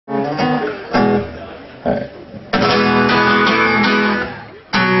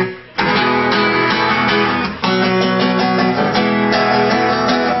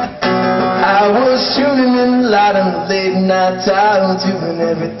dial, doing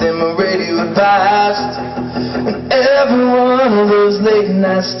everything my radio advised. And every one of those late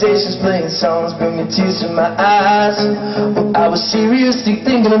night stations playing songs bring me tears to my eyes. Well, I was seriously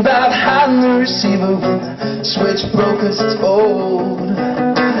thinking about hiding the receiver when the switch broke, 'cause it's old.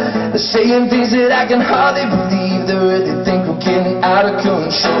 They're saying things that I can hardly believe. They really think we're getting out of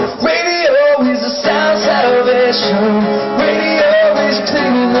control. Radio is a sound salvation. Radio is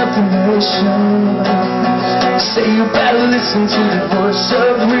cleaning up the nation. They say you better listen to the voice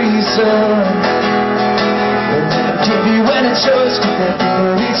of reason. And they'll give you any choice, 'cause they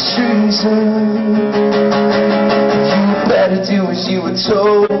think it's treason. You better do as you were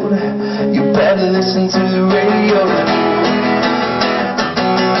told. You better listen to the radio.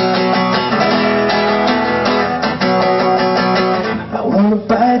 I wanna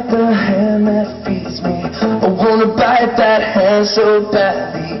bite the hand that feeds me. I wanna bite that hand so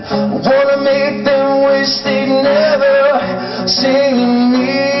badly. I wanna make them wish they'd never seen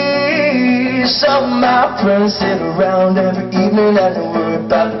me. Some of my friends sit around every evening and they worry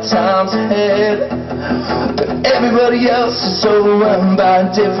about the times ahead. But everybody else is overwhelmed by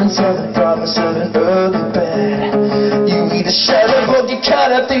indifference and the promise of an early bed. You either shut up or get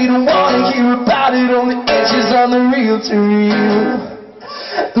caught up. They don't wanna hear about it on the edges, on the reel to reel.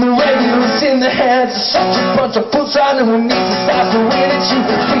 And the radio's in the hands of such a bunch of fools. I know who needs to stop the way that you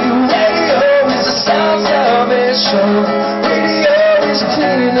feel. Radio is a sound salvation. Radio is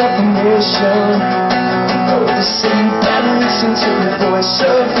cleaning up the nation. Oh, they say you better listen to the voice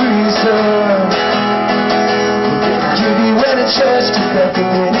of reason. They'll give you any choice, 'cause they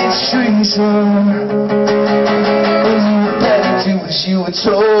think that it's treason. And you better do as you were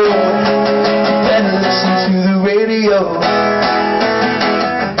told. You better listen to the radio.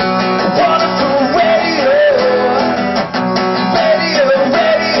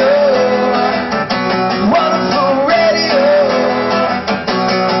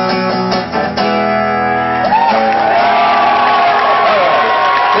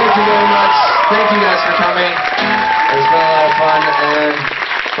 Thank you guys for coming. It's been a lot of fun, and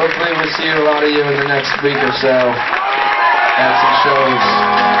hopefully we'll see a lot of you in the next week or so at some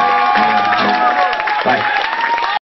shows.